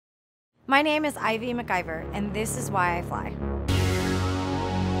My name is Ivy McIver, and this is why I fly.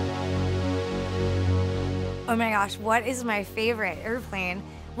 Oh my gosh, what is my favorite airplane?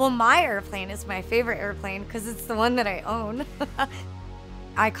 Well, my airplane is my favorite airplane because it's the one that I own.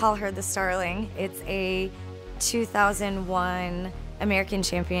 I call her the Starling. It's a 2001 American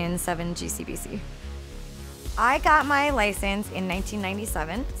Champion 7 GCBC. I got my license in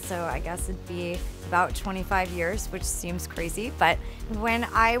 1997, so I guess it'd be about 25 years, which seems crazy. But when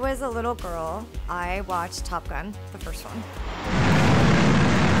I was a little girl, I watched Top Gun, the first one.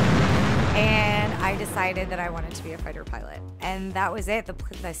 And I decided that I wanted to be a fighter pilot. And that was it.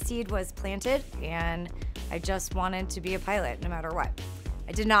 The seed was planted, and I just wanted to be a pilot no matter what.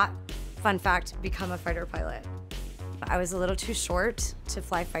 I did not, fun fact, become a fighter pilot. I was a little too short to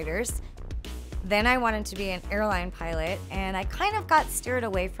fly fighters. Then I wanted to be an airline pilot, and I kind of got steered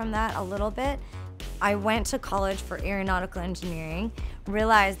away from that a little bit. I went to college for aeronautical engineering,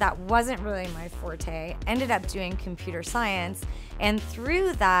 realized that wasn't really my forte, ended up doing computer science, and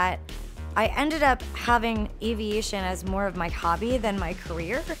through that, I ended up having aviation as more of my hobby than my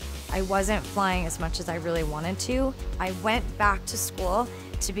career. I wasn't flying as much as I really wanted to. I went back to school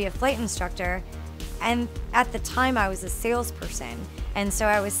to be a flight instructor, and at the time I was a salesperson. And so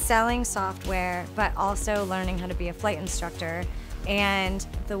I was selling software, but also learning how to be a flight instructor. And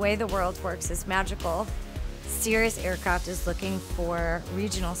the way the world works is magical. Cirrus Aircraft is looking for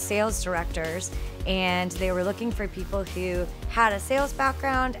regional sales directors, and they were looking for people who had a sales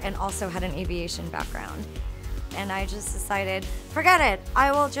background and also had an aviation background. And I just decided, forget it,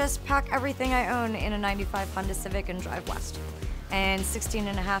 I will just pack everything I own in a 95 Honda Civic and drive west. And 16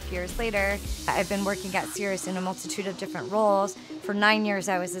 and a half years later, I've been working at Cirrus in a multitude of different roles. For 9 years,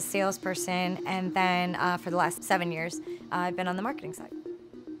 I was a salesperson, and then for the last 7 years, I've been on the marketing side.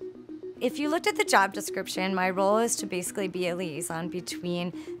 If you looked at the job description, my role is to basically be a liaison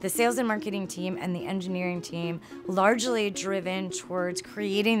between the sales and marketing team and the engineering team, largely driven towards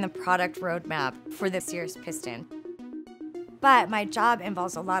creating the product roadmap for the Cirrus Piston. But my job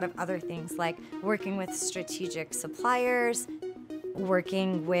involves a lot of other things, like working with strategic suppliers,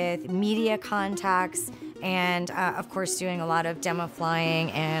 working with media contacts, and of course doing a lot of demo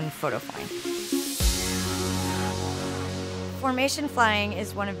flying and photo flying. Formation flying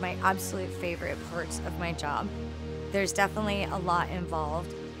is one of my absolute favorite parts of my job. There's definitely a lot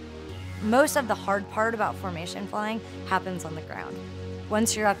involved. Most of the hard part about formation flying happens on the ground.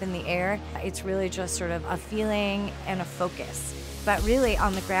 Once you're up in the air, it's really just sort of a feeling and a focus. But really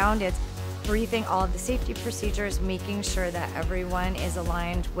on the ground, it's briefing all of the safety procedures, making sure that everyone is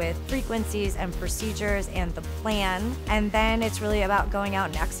aligned with frequencies and procedures and the plan. And then it's really about going out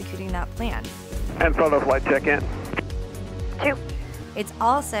and executing that plan. And photo flight check-in. 2. It's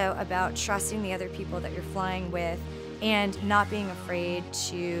also about trusting the other people that you're flying with and not being afraid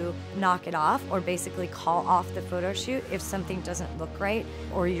to knock it off or basically call off the photo shoot if something doesn't look right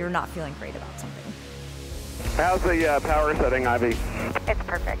or you're not feeling great about something. How's the power setting, Ivy? It's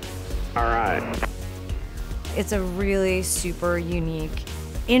perfect. All right. It's a really super unique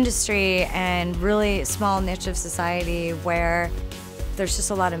industry and really small niche of society where there's just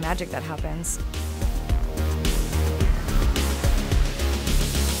a lot of magic that happens.